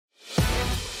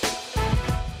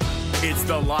It's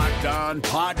the Locked On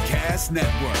Podcast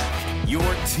Network, your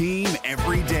team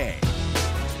every day.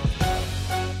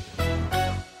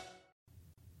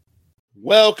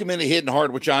 Welcome into Hittin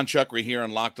Hard with John Chuckery here on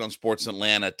Locked On Sports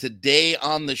Atlanta. Today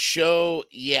on the show,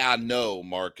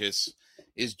 Marcus.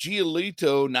 Is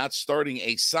Giolito not starting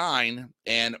a sign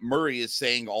and Murray is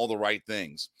saying all the right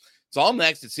things? It's all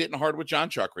next. It's Hittin Hard with John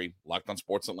Chuckery, Locked On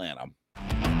Sports Atlanta.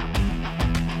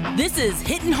 This is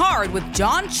Hittin Hard with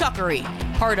John Chuckery,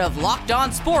 part of Locked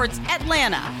On Sports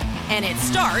Atlanta. And it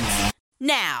starts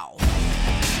now.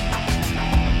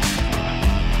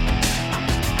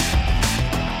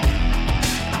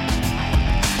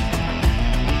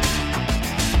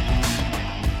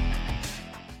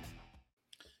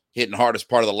 Hittin Hard is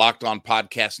part of the Locked On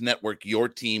Podcast Network, your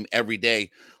team every day.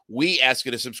 We ask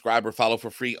you to subscribe or follow for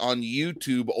free on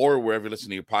YouTube or wherever you listen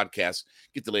to your podcasts.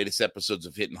 Get the latest episodes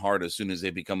of Hittin Hard as soon as they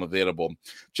become available.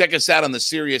 Check us out on the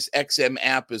Sirius XM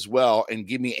app as well, and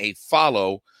give me a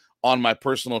follow on my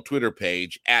personal Twitter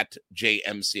page at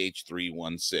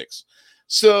JMCH316.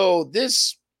 So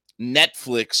this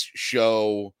Netflix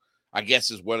show, I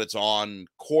guess is what it's on,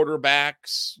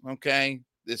 quarterbacks, okay?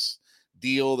 This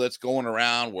deal that's going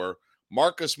around where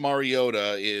Marcus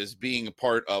Mariota is being a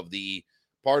part of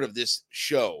this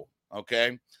show,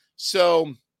 okay?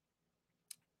 So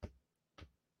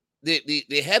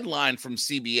the headline from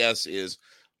CBS is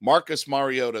Marcus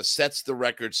Mariota sets the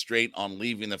record straight on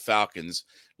leaving the Falcons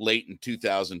late in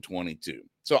 2022.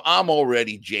 So I'm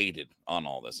already jaded on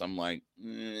all this. I'm like,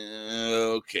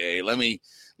 okay, let me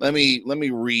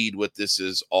read what this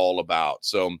is all about.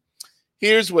 So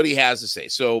here's what he has to say.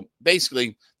 So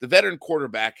basically, the veteran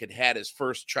quarterback had his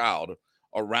first child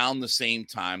around the same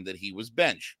time that he was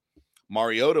benched.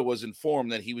 Mariota was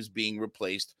informed that he was being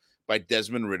replaced by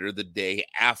Desmond Ridder the day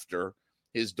after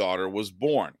his daughter was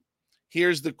born.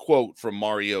 Here's the quote from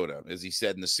Mariota, as he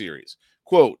said in the series.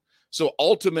 Quote, "So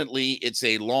ultimately, it's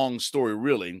a long story,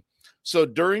 really. So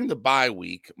during the bye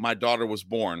week, my daughter was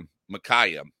born,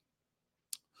 Micaiah.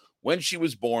 When she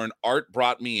was born, Art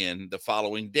brought me in the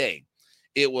following day.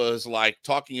 It was like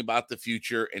talking about the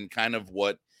future and kind of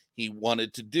what he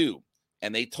wanted to do.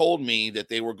 And they told me that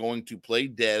they were going to play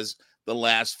Dez the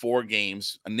last 4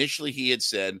 games. Initially, he had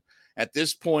said, at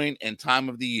this point and time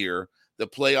of the year, the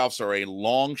playoffs are a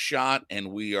long shot,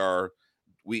 and we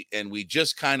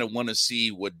just kind of want to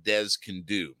see what Dez can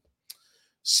do."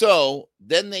 So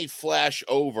then they flash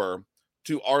over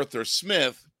to Arthur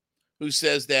Smith, who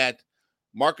says that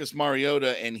Marcus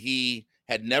Mariota and he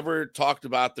had never talked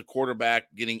about the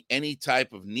quarterback getting any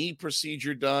type of knee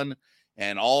procedure done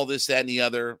and all this, that, and the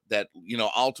other that,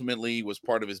 ultimately was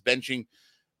part of his benching.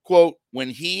 Quote, "When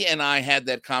he and I had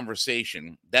that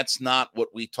conversation, that's not what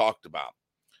we talked about.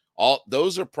 All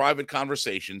those are private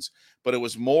conversations, but it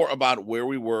was more about where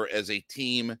we were as a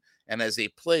team and as a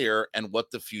player and what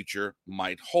the future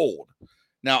might hold."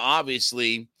 Now,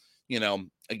 obviously,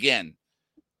 again,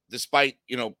 despite,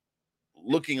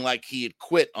 looking like he had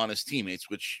quit on his teammates,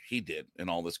 which he did, and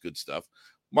all this good stuff,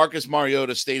 Marcus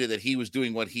Mariota stated that he was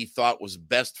doing what he thought was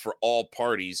best for all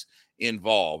parties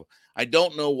involved. "I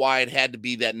don't know why it had to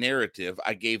be that narrative.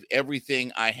 I gave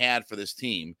everything I had for this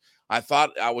team. I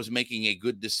thought I was making a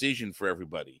good decision for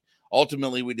everybody.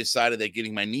 Ultimately, we decided that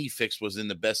getting my knee fixed was in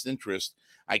the best interest.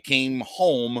 I came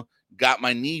home, got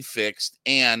my knee fixed,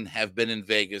 and have been in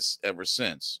Vegas ever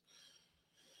since."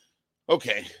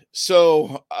 Okay,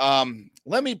 so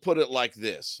let me put it like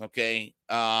this, okay?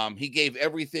 He gave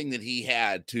everything that he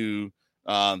had to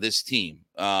this team,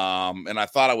 and I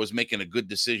thought I was making a good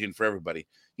decision for everybody.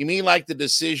 You mean like the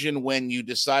decision when you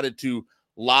decided to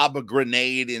lob a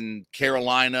grenade in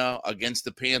Carolina against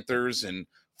the Panthers and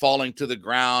falling to the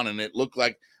ground, and it looked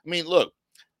like, look,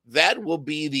 that will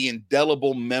be the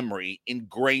indelible memory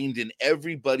ingrained in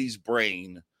everybody's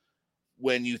brain.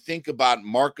 When you think about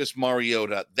Marcus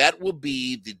Mariota, that will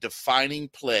be the defining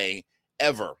play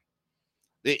ever.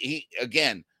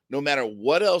 Again, no matter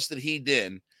what else that he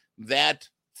did, that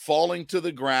falling to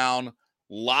the ground,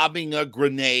 lobbing a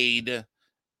grenade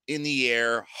in the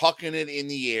air, hucking it in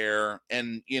the air,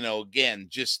 and, again,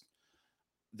 just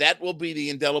that will be the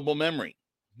indelible memory.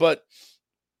 But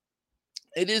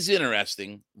it is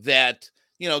interesting that,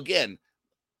 again,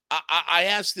 I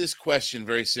asked this question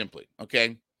very simply,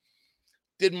 okay?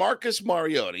 Did Marcus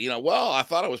Mariota, I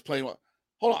thought I was playing well.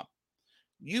 Hold on.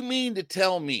 You mean to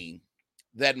tell me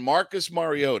that Marcus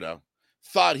Mariota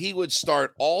thought he would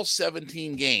start all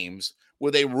 17 games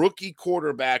with a rookie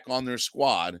quarterback on their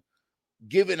squad,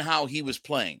 given how he was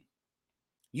playing?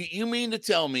 You mean to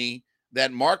tell me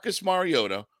that Marcus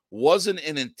Mariota wasn't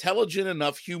an intelligent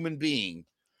enough human being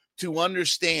to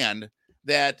understand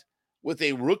that with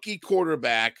a rookie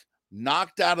quarterback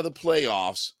knocked out of the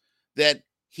playoffs, that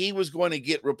he was going to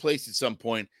get replaced at some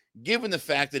point, given the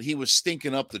fact that he was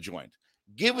stinking up the joint,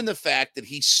 given the fact that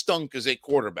he stunk as a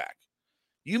quarterback.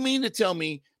 You mean to tell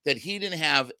me that he didn't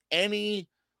have any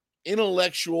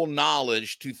intellectual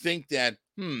knowledge to think that,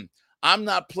 I'm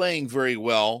not playing very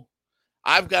well.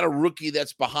 I've got a rookie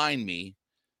that's behind me.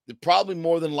 They're probably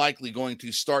more than likely going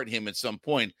to start him at some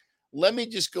point. Let me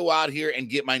just go out here and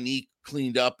get my knee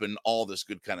cleaned up and all this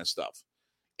good kind of stuff.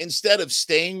 Instead of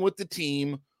staying with the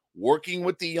team, working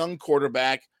with the young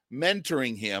quarterback,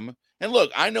 mentoring him. And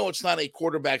look, I know it's not a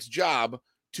quarterback's job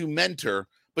to mentor,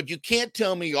 but you can't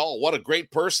tell me, oh, what a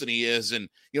great person he is. And,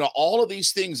 all of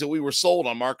these things that we were sold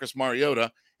on Marcus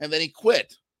Mariota, and then he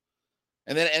quit.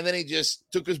 And then he just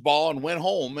took his ball and went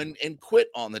home and quit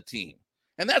on the team.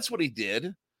 And that's what he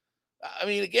did. I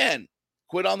mean, again,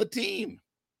 quit on the team.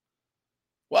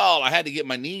 Well, I had to get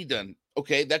my knee done.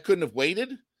 Okay, that couldn't have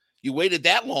waited. You waited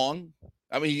that long.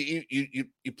 I mean,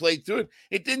 you played through it.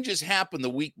 It didn't just happen the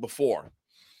week before.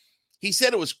 He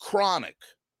said it was chronic.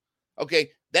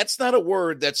 Okay, that's not a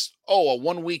word that's, a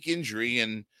 1-week injury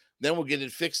and then we'll get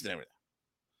it fixed and everything.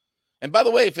 And by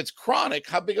the way, if it's chronic,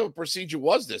 how big of a procedure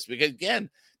was this? Because again,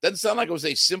 doesn't sound like it was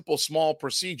a simple, small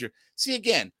procedure. See,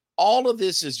 again, all of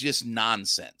this is just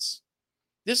nonsense.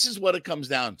 This is what it comes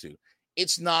down to.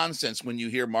 It's nonsense when you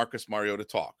hear Marcus Mariota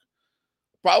talk.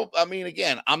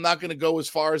 Again, I'm not going to go as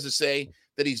far as to say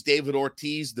that he's David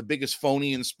Ortiz, the biggest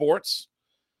phony in sports.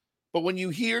 But when you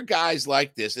hear guys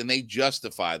like this and they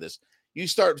justify this, you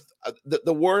start,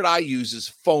 the word I use is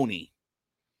phony.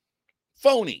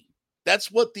 Phony.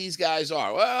 That's what these guys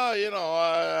are. Well,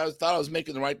 I thought I was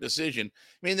making the right decision.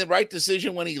 I mean, the right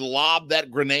decision when he lobbed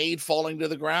that grenade falling to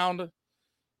the ground?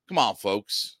 Come on,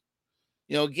 folks.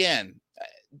 Again,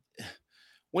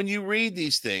 when you read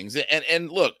these things,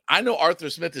 and look, I know Arthur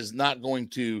Smith is not going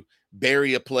to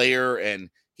bury a player, and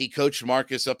he coached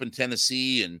Marcus up in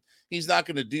Tennessee, and he's not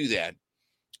going to do that.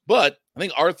 But I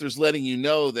think Arthur's letting you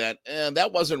know that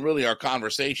that wasn't really our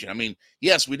conversation. I mean,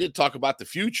 yes, we did talk about the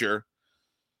future,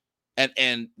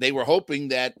 and they were hoping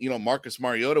that, Marcus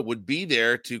Mariota would be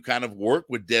there to kind of work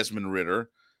with Desmond Ridder.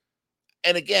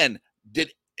 And again,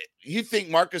 did you think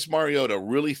Marcus Mariota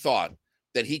really thought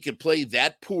that he could play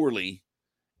that poorly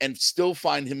and still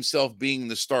find himself being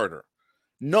the starter,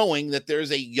 knowing that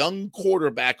there's a young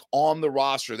quarterback on the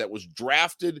roster that was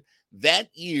drafted that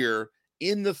year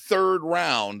in the 3rd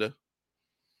round,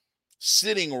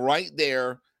 sitting right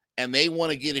there, and they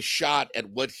want to get a shot at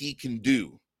what he can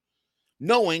do,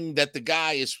 knowing that the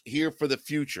guy is here for the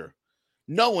future,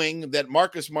 knowing that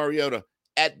Marcus Mariota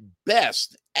at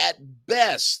best,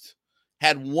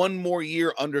 had one more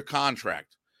year under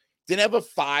contract. Didn't have a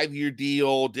 5-year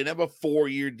deal, didn't have a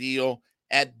 4-year deal.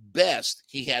 At best,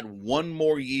 he had one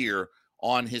more year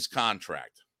on his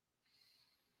contract.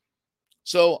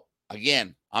 So,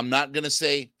 again, I'm not going to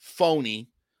say phony.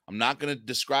 I'm not going to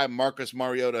describe Marcus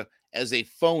Mariota as a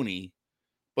phony,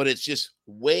 but it's just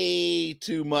way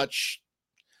too much,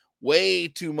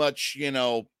 the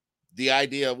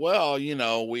idea of, well,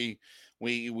 we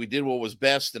did what was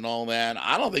best and all that.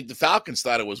 I don't think the Falcons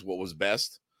thought it was what was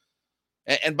best.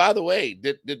 And by the way,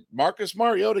 did Marcus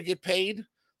Mariota get paid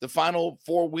the final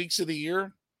 4 weeks of the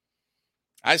year?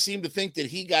 I seem to think that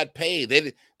he got paid.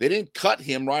 They didn't cut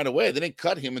him right away. They didn't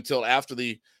cut him until after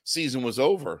the season was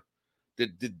over.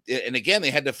 And again,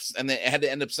 they had to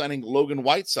end up signing Logan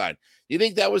Whiteside. You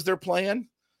think that was their plan?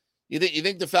 You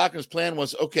think the Falcons' plan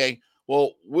was, okay,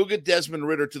 well, we'll get Desmond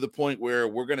Ridder to the point where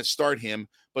we're going to start him,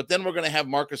 but then we're going to have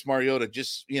Marcus Mariota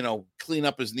just, clean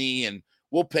up his knee, and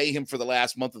we'll pay him for the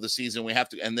last month of the season.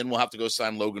 And then we'll have to go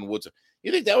sign Logan Woods.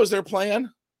 You think that was their plan?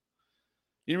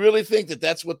 You really think that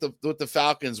that's what the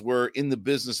Falcons were in the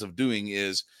business of doing,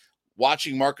 is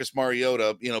watching Marcus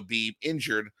Mariota, be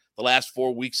injured the last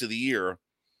 4 weeks of the year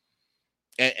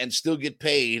and still get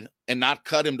paid and not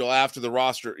cut him till after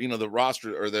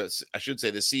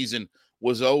the season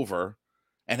was over,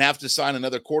 and have to sign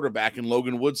another quarterback in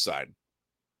Logan Woodside?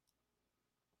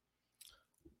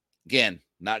 Again,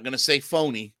 not going to say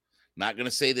phony, not going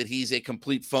to say that he's a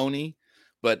complete phony,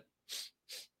 but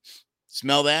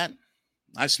smell that?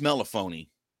 I smell a phony.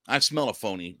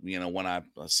 When I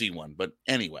see one. But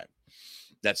anyway,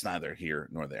 that's neither here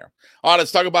nor there. All right,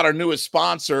 let's talk about our newest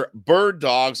sponsor, Bird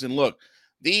Dogs. And look,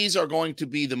 these are going to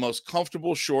be the most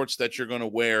comfortable shorts that you're going to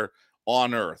wear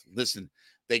on earth. Listen,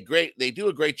 they do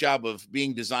a great job of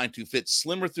being designed to fit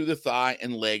slimmer through the thigh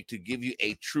and leg to give you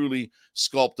a truly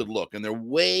sculpted look. And they're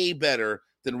way better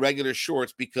than regular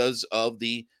shorts because of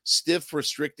the stiff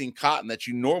restricting cotton that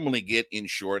you normally get in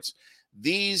shorts.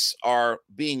 These are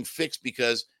being fixed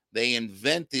because they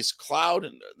invent this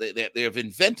they have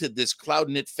invented this cloud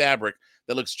knit fabric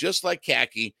that looks just like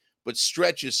khaki, but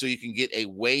stretches so you can get a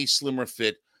way slimmer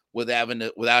fit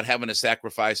without having to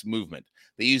sacrifice movement.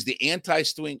 They use the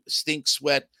anti-stink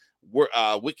sweat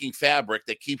wicking fabric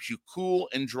that keeps you cool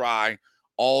and dry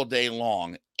all day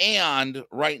long. And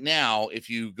right now, if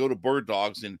you go to Bird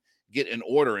Dogs and get an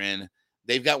order in,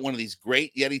 they've got one of these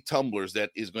great Yeti tumblers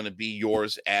that is going to be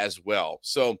yours as well.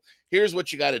 So here's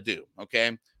what you got to do,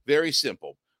 okay? Very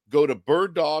simple. Go to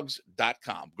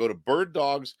birddogs.com. Go to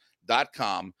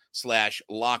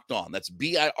birddogs.com/locked-on. That's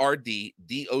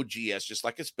BIRDDOGS, just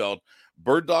like it's spelled,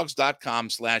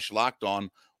 birddogs.com/locked-on.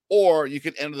 Or you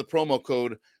can enter the promo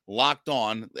code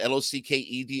LOCKEDON,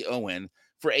 LOCKEDON,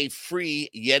 for a free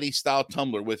Yeti-style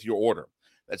tumbler with your order.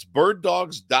 That's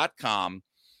birddogs.com,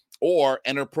 or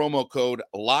enter promo code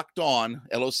LOCKEDON,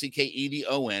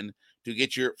 LOCKEDON, to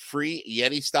get your free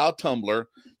Yeti-style tumbler.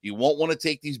 You won't want to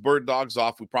take these Bird Dogs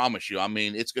off, we promise you. I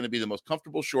mean, it's going to be the most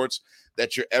comfortable shorts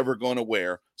that you're ever going to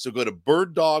wear. So go to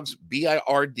birddogs,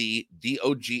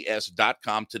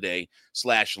 BIRDDOGS.com today,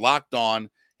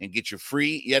 /locked-on, and get your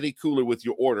free Yeti cooler with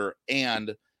your order,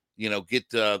 and, get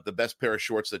the best pair of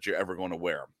shorts that you're ever going to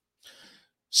wear.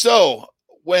 So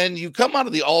when you come out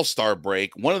of the All-Star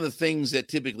break, one of the things that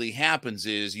typically happens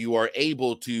is you are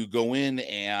able to go in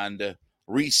and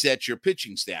reset your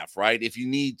pitching staff, right? If you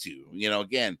need to,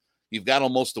 again, you've got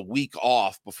almost a week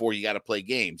off before you got to play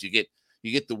games. You get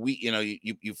the week,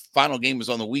 you final game is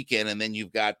on the weekend, and then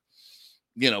you've got,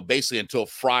 basically until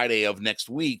Friday of next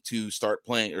week to start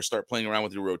playing around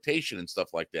with your rotation and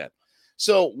stuff like that.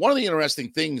 So one of the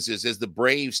interesting things is, as the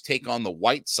Braves take on the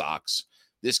White Sox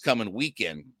this coming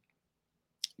weekend,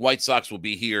 White Sox will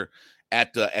be here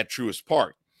at Truist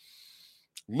Park.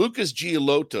 Lucas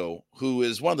Giolito, who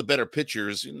is one of the better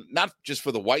pitchers, not just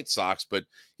for the White Sox, but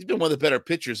he's been one of the better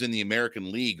pitchers in the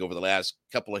American League over the last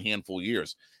couple of handful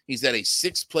years. He's at a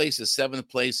 6th place, a 7th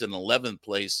place, and 11th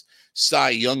place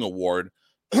Cy Young Award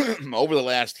over the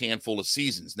last handful of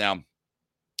seasons. Now,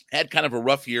 had kind of a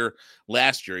rough year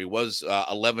last year. He was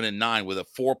 11-9 with a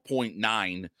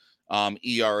 4.9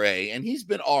 ERA, and he's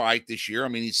been all right this year. I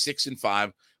mean, he's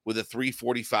 6-5 with a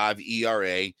 3.45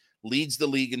 ERA. Leads the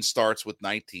league in starts with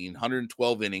 19,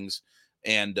 112 innings,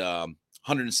 and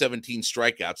 117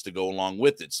 strikeouts to go along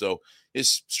with it. So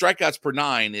his strikeouts per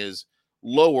 9 is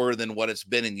lower than what it's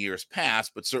been in years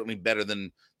past, but certainly better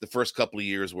than the first couple of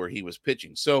years where he was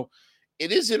pitching. So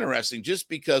it is interesting just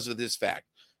because of this fact.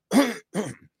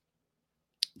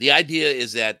 The idea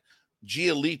is that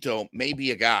Giolito may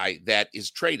be a guy that is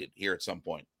traded here at some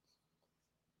point.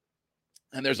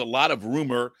 And there's a lot of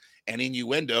rumor and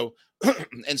innuendo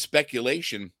and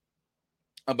speculation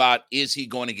about, is he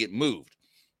going to get moved?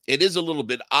 It is a little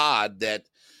bit odd that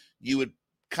you would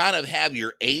kind of have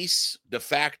your ace, de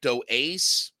facto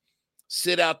ace,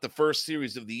 sit out the first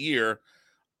series of the year,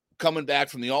 coming back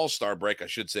from the All-Star break, I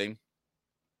should say,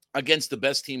 against the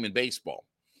best team in baseball.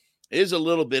 It is a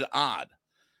little bit odd,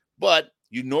 but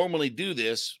you normally do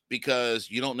this because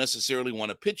you don't necessarily want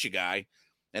to pitch a guy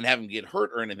and have him get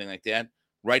hurt or anything like that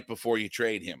right before you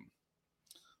trade him.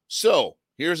 So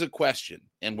here's a question,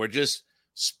 and we're just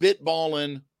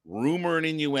spitballing, rumor and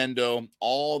innuendo,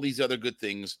 all these other good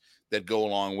things that go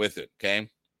along with it, okay?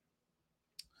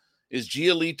 Is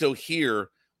Giolito here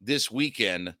this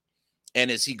weekend,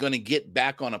 and is he going to get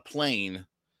back on a plane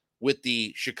with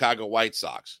the Chicago White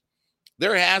Sox?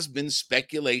 There has been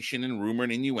speculation and rumor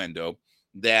and innuendo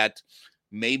that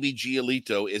maybe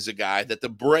Giolito is a guy that the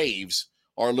Braves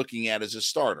are looking at as a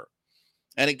starter.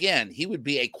 And again, he would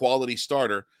be a quality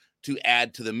starter to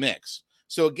add to the mix.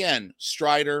 So again,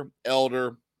 Strider,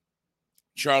 Elder,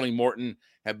 Charlie Morton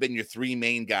have been your 3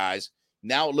 main guys.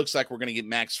 Now it looks like we're going to get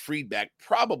Max Fried back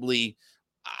probably,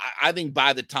 I think,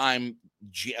 by the time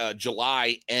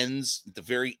July ends, at the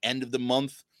very end of the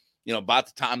month, about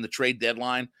the time the trade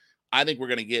deadline, I think we're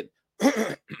going to get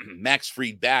Max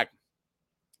Fried back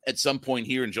at some point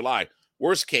here in July.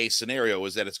 Worst case scenario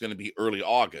is that it's going to be early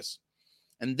August.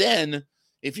 And then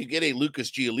if you get a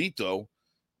Lucas Giolito,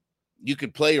 you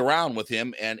could play around with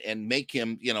him and make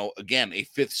him, again, a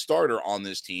 5th starter on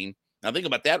this team. Now think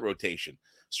about that rotation: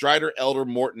 Strider, Elder,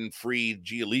 Morton, Fried,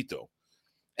 Giolito.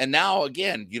 And now,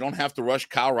 again, you don't have to rush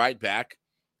Kyle Wright back.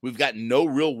 We've got no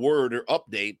real word or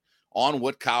update on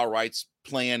what Kyle Wright's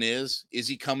plan is. Is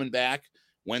he coming back?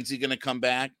 When's he going to come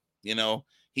back?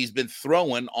 He's been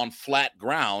throwing on flat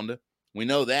ground. We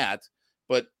know that.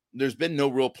 But there's been no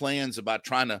real plans about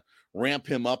trying to ramp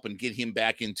him up and get him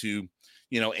back into,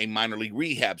 a minor league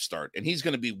rehab start. And he's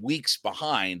going to be weeks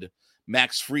behind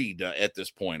Max Fried at this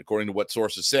point, according to what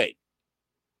sources say.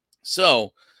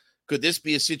 So Could this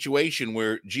be a situation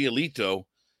where Giolito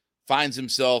finds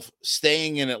himself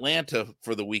staying in Atlanta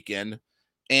for the weekend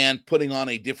and putting on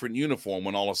a different uniform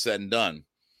when all is said and done?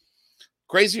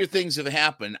 Crazier things have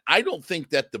happened. I don't think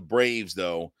that the Braves,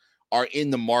 though, are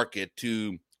in the market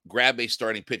to grab a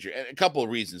starting pitcher. And a couple of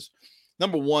reasons.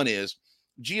 Number one is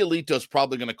Giolito's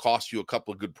probably going to cost you a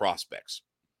couple of good prospects.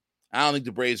 I don't think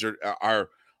the Braves are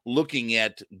looking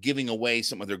at giving away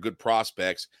some of their good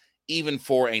prospects, even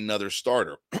for another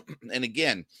starter. And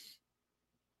again,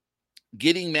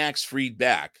 getting Max Fried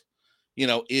back,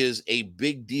 is a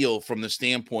big deal from the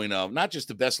standpoint of not just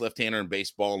the best left-hander in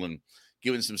baseball and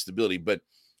giving some stability, but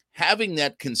having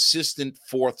that consistent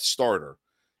fourth starter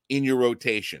in your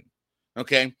rotation.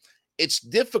 Okay. It's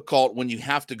difficult when you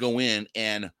have to go in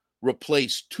and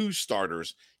replace two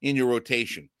starters in your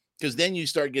rotation, because then you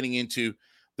start getting into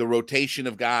the rotation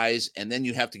of guys, and then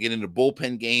you have to get into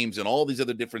bullpen games and all these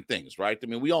other different things, right? I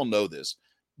mean, we all know this,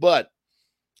 but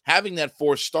having that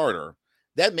fourth starter,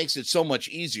 that makes it so much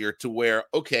easier to where,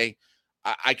 okay,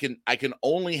 I can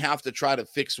only have to try to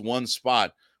fix one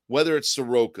spot, whether it's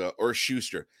Soroka or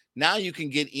Schuster. Now you can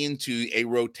get into a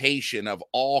rotation of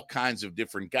all kinds of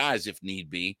different guys if need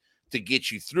be to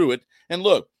get you through it. And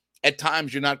look, at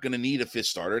times you're not going to need a fifth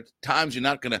starter. At times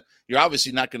you're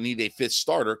obviously not going to need a fifth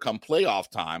starter come playoff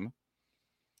time.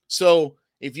 So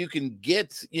if you can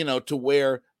get, to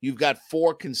where you've got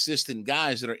four consistent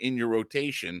guys that are in your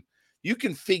rotation, you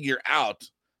can figure out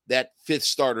that fifth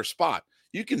starter spot.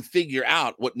 You can figure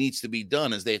out what needs to be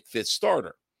done as that fifth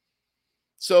starter.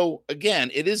 So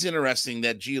again, it is interesting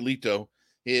that Giolito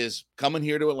is coming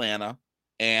here to Atlanta,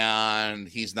 and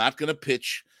he's not going to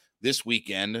pitch this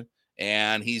weekend.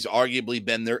 And he's arguably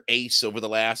been their ace over the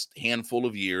last handful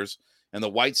of years. And the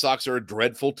White Sox are a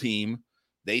dreadful team.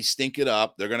 They stink it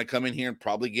up. They're going to come in here and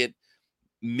probably get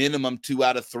minimum 2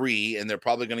 out of 3, and they're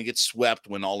probably going to get swept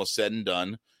when all is said and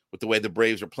done with the way the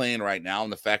Braves are playing right now.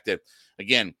 And the fact that,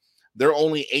 again, they're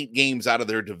only 8 games out of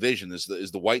their division is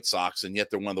the White Sox, and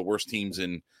yet they're one of the worst teams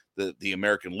in the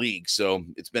American League. So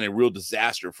it's been a real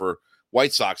disaster for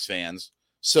White Sox fans.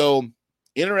 So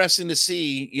interesting to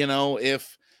see,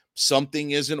 if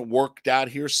something isn't worked out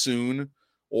here soon,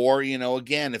 or,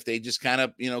 again, if they just kind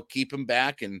of, keep him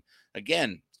back. And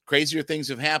again, crazier things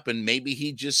have happened. Maybe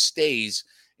he just stays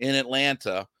in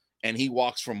Atlanta and he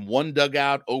walks from one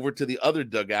dugout over to the other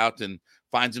dugout and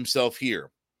finds himself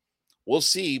here. We'll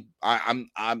see. I'm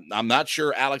not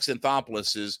sure Alex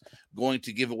Anthopoulos is going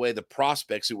to give away the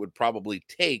prospects it would probably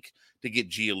take to get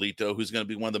Giolito, who's going to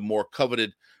be one of the more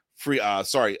coveted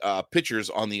pitchers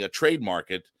on the trade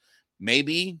market.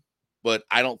 Maybe, but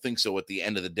I don't think so at the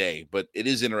end of the day. But it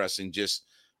is interesting just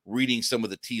reading some of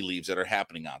the tea leaves that are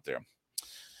happening out there.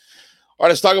 All right,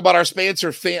 let's talk about our sponsor,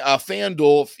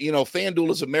 FanDuel.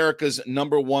 FanDuel is America's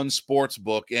 #1 sports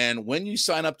book. And when you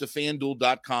sign up to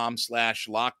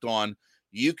FanDuel.com/lockedon,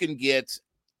 you can get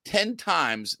 10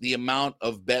 times the amount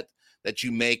of bet that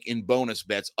you make in bonus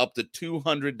bets, up to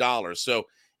 $200. So if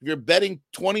you're betting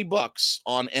 $20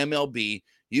 on MLB,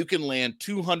 you can land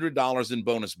 $200 in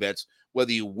bonus bets,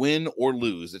 whether you win or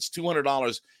lose. It's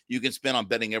 $200 you can spend on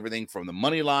betting everything from the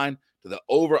money line to the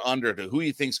over-under to who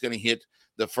you think is going to hit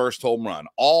the first home run,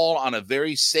 all on a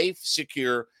very safe,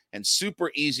 secure, and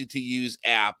super easy-to-use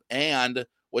app. And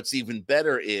what's even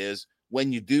better is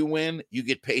when you do win, you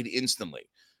get paid instantly.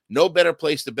 No better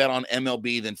place to bet on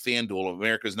MLB than FanDuel,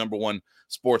 America's #1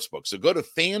 sportsbook. So go to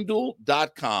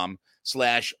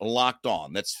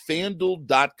FanDuel.com/lockedon. That's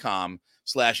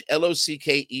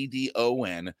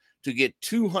FanDuel.com/LOCKEDON to get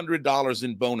 $200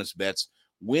 in bonus bets,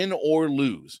 win or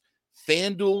lose.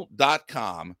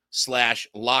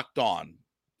 FanDuel.com/lockedon,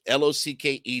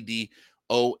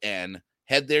 LOCKEDON.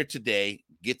 Head there today.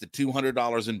 Get the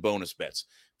 $200 in bonus bets.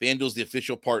 FanDuel's the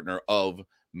official partner of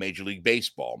Major League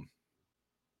Baseball.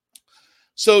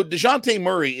 So DeJounte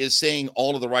Murray is saying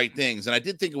all of the right things. And I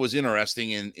did think it was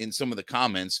interesting in some of the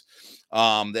comments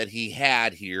that he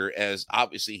had here, as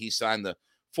obviously he signed the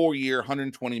 4-year,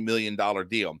 $120 million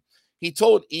deal. He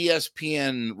told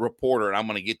ESPN reporter, and I'm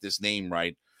going to get this name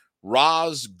right,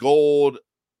 Raz Gold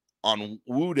on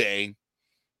Wude,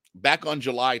 back on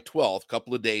July 12th, a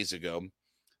couple of days ago,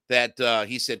 that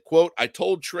he said, quote, "I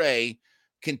told Trey,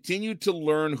 continue to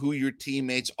learn who your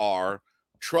teammates are.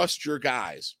 Trust your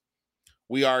guys.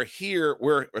 We're here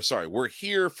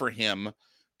for him.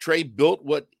 Trey built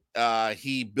what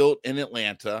he built in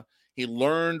Atlanta. He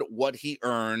learned what he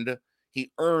earned.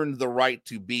 He earned the right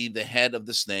to be the head of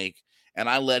the snake, and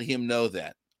I let him know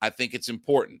that. I think it's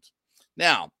important."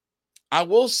 Now, I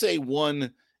will say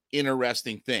one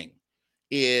interesting thing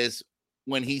is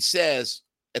when he says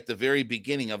at the very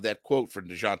beginning of that quote from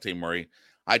DeJounte Murray,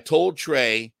 "I told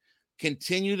Trey,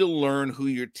 continue to learn who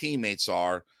your teammates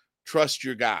are, trust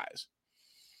your guys.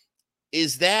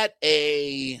 Is that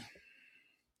I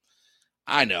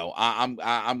know I'm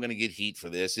going to get heat for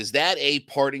this. Is that a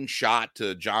parting shot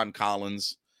to John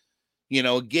Collins?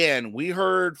 Again, we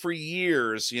heard for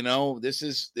years, this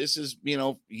is,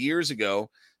 years ago,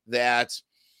 that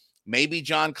maybe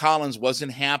John Collins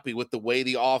wasn't happy with the way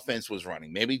the offense was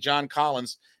running. Maybe John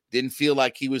Collins didn't feel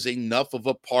like he was enough of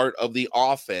a part of the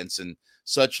offense and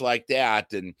such like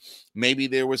that. And maybe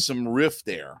there was some rift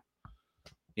there,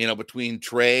 between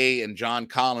Trey and John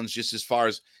Collins, just as far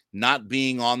as not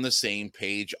being on the same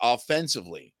page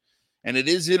offensively. And it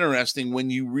is interesting when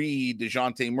you read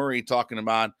DeJounte Murray talking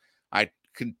about,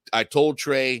 I told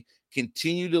Trey,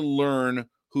 continue to learn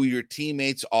who your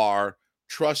teammates are,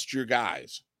 trust your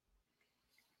guys.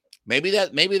 Maybe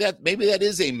that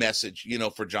is a message,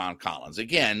 for John Collins.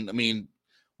 Again, I mean,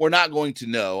 we're not going to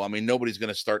know. I mean, nobody's going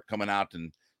to start coming out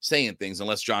and saying things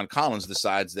unless John Collins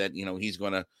decides that, he's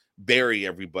going to bury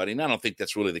everybody. And I don't think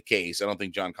that's really the case. I don't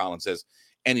think John Collins has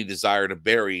any desire to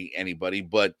bury anybody.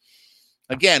 But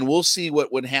again, we'll see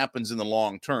what happens in the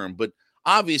long term. But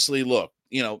obviously, look,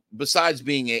 besides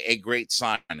being a great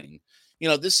signing,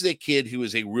 this is a kid who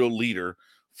is a real leader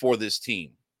for this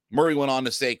team. Murray went on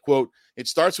to say, quote, "It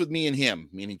starts with me and him,"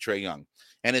 meaning Trey Young,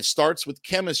 "and it starts with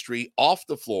chemistry off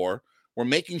the floor. We're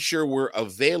making sure we're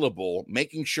available,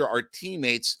 making sure our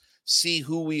teammates see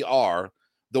who we are,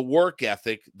 the work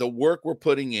ethic, the work we're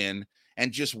putting in,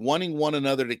 and just wanting one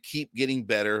another to keep getting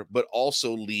better, but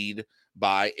also lead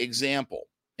by example."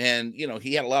 And,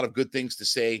 he had a lot of good things to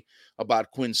say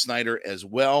about Quinn Snyder as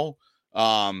well.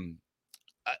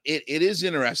 It is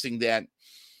interesting that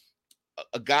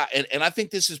a guy, and I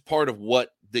think this is part of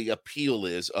what the appeal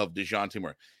is of DeJounte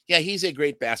Murray. Yeah, he's a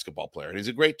great basketball player, and he's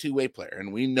a great two-way player,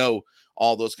 and we know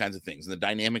all those kinds of things and the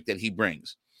dynamic that he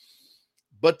brings.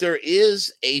 But there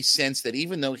is a sense that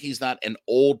even though he's not an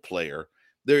old player,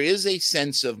 there is a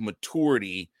sense of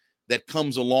maturity that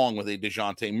comes along with a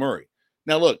DeJounte Murray.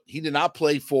 Now, look, he did not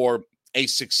play for a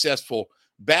successful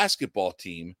basketball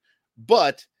team,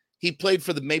 but he played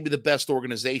for maybe the best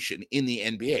organization in the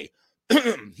NBA.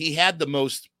 He had the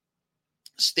most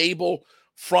stable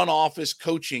front office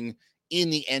coaching in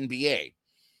the NBA.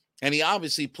 And he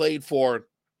obviously played for,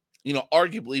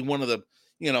 arguably one of the,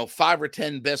 5 or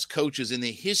 10 best coaches in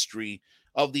the history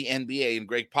of the NBA in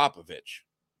Greg Popovich.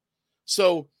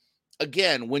 So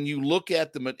again, when you look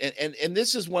at them, and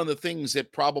this is one of the things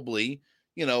that probably,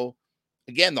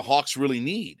 again, the Hawks really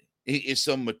need is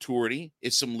some maturity,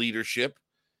 is some leadership,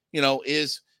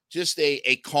 is just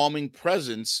a calming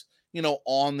presence,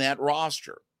 on that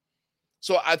roster.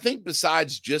 So I think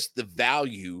besides just the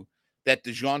value that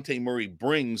DeJounte Murray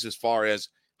brings as far as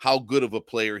how good of a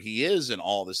player he is and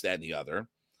all this, that, and the other,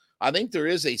 I think there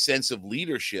is a sense of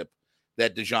leadership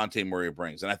that DeJounte Murray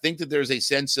brings. And I think that there's a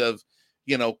sense of,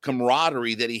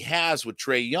 camaraderie that he has with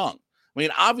Trey Young. I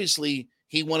mean, obviously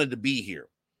he wanted to be here.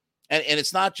 And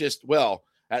it's not just,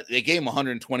 they gave him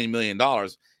 $120 million.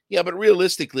 Yeah, but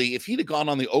realistically, if he'd have gone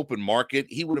on the open market,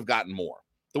 he would have gotten more.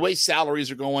 The way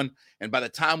salaries are going, and by the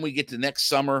time we get to next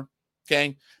summer,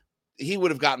 okay, he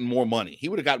would have gotten more money. He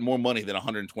would have gotten more money than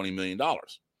 $120 million.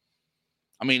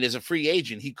 I mean, as a free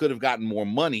agent, he could have gotten more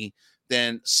money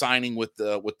than signing with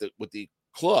the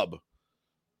club.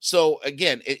 So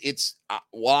again, it's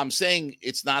while I'm saying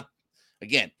it's not,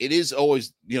 again, it is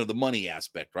always, the money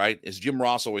aspect, right? As Jim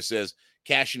Ross always says,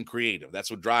 cash and creative. That's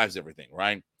what drives everything,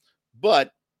 right?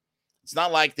 But it's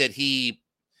not like that he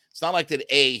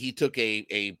took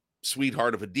a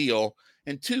sweetheart of a deal,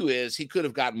 and 2 is he could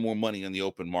have gotten more money in the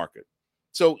open market.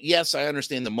 So yes, I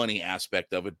understand the money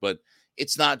aspect of it, but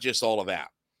it's not just all of that.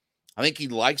 I think he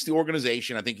likes the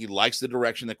organization. I think he likes the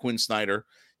direction that Quinn Snyder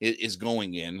is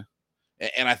going in.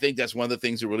 And I think that's one of the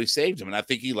things that really saved him. And I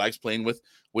think he likes playing with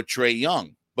Trey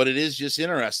Young. But it is just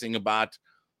interesting about,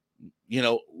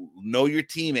 know your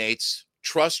teammates,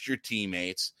 trust your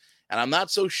teammates. And I'm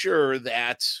not so sure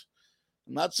that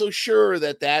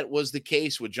that was the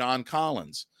case with John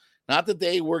Collins. Not that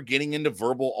they were getting into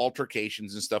verbal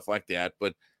altercations and stuff like that,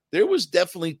 but there was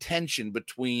definitely tension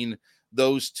between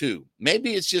those two.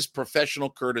 Maybe it's just professional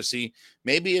courtesy.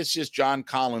 Maybe it's just John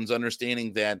Collins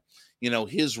understanding that,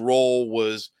 his role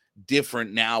was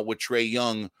different now with Trey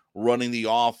Young running the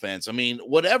offense. I mean,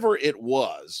 whatever it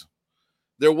was,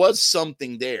 there was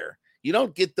something there. You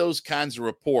don't get those kinds of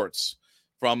reports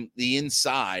from the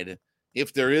inside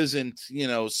if there isn't,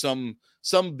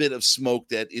 some bit of smoke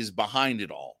that is behind it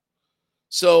all.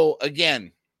 So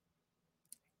again,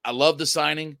 I love the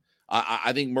signing.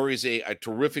 I think Murray's a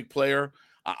terrific player.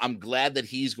 I'm glad that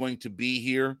he's going to be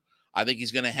here. I think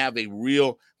he's going to have I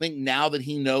think now that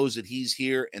he knows that he's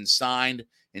here and signed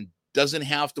and doesn't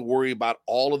have to worry about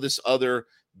all of this other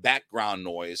background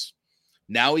noise,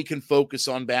 now he can focus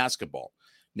on basketball.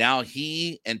 Now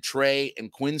he and Trey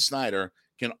and Quinn Snyder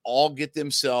can all get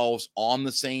themselves on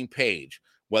the same page,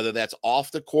 whether that's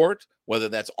off the court, whether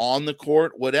that's on the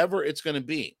court, whatever it's going to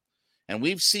be. And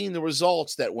we've seen the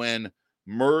results that when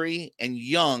Murray and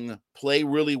Young play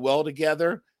really well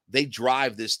together, they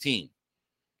drive this team.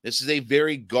 This is a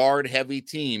very guard-heavy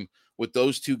team with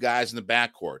those two guys in the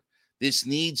backcourt. This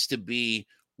needs to be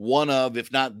one of,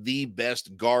 if not the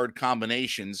best guard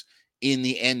combinations in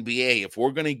the NBA if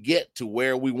we're going to get to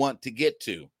where we want to get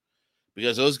to,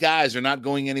 because those guys are not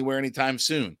going anywhere anytime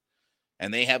soon.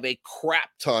 And they have a crap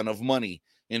ton of money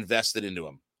invested into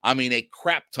them. I mean, a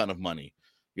crap ton of money.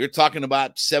 You're talking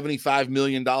about $75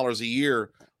 million a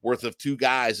year worth of two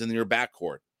guys in your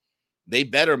backcourt. They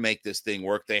better make this thing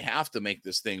work. They have to make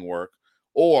this thing work,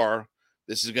 or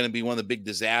this is going to be one of the big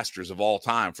disasters of all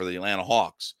time for the Atlanta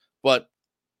Hawks. But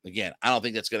again, I don't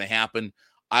think that's going to happen.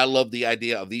 I love the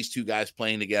idea of these two guys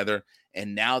playing together,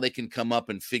 and now they can come up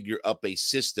and figure up a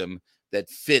system that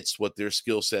fits what their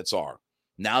skill sets are.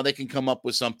 Now they can come up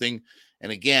with something. And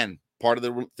again, part of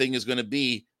the thing is going to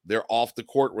be their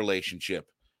off-the-court relationship,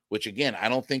 which, again, I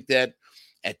don't think that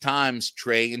at times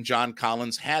Trey and John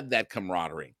Collins had that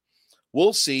camaraderie.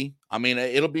 We'll see. I mean,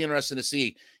 it'll be interesting to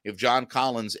see if John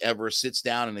Collins ever sits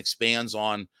down and expands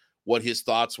on what his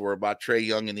thoughts were about Trey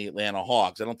Young and the Atlanta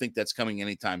Hawks. I don't think that's coming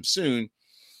anytime soon.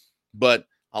 But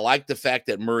I like the fact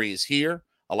that Murray is here.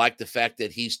 I like the fact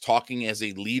that he's talking as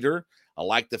a leader. I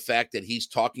like the fact that he's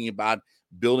talking about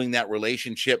building that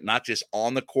relationship, not just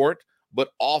on the court, but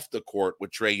off the court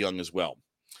with Trey Young as well.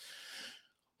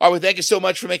 All right, well, thank you so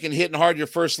much for making Hittin' Hard your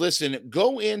first listen.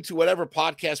 Go into whatever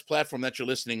podcast platform that you're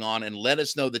listening on and let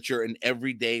us know that you're an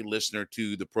everyday listener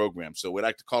to the program. So we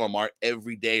like to call them our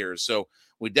everydayers. So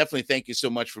we definitely thank you so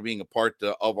much for being a part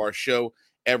of our show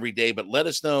every day. But let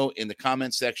us know in the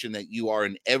comment section that you are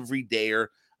an everydayer,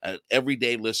 an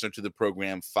everyday listener to the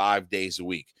program 5 days a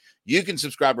week. You can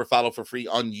subscribe or follow for free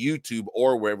on YouTube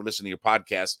or wherever you listen to your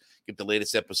podcast. Get the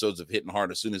latest episodes of Hittin'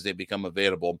 Hard as soon as they become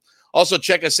available. Also,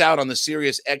 check us out on the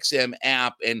SiriusXM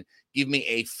app and give me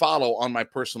a follow on my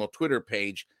personal Twitter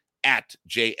page at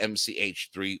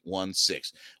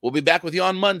JMCH316. We'll be back with you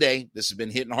on Monday. This has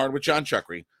been Hittin' Hard with John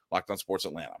Chuckery, Locked on Sports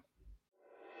Atlanta.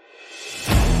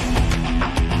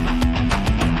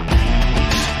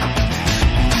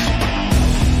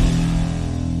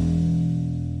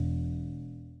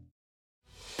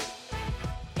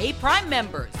 Hey, Prime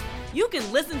members, you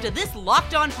can listen to this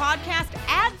Locked On podcast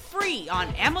ad-free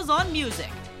on Amazon Music.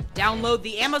 Download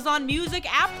the Amazon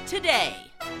Music app today.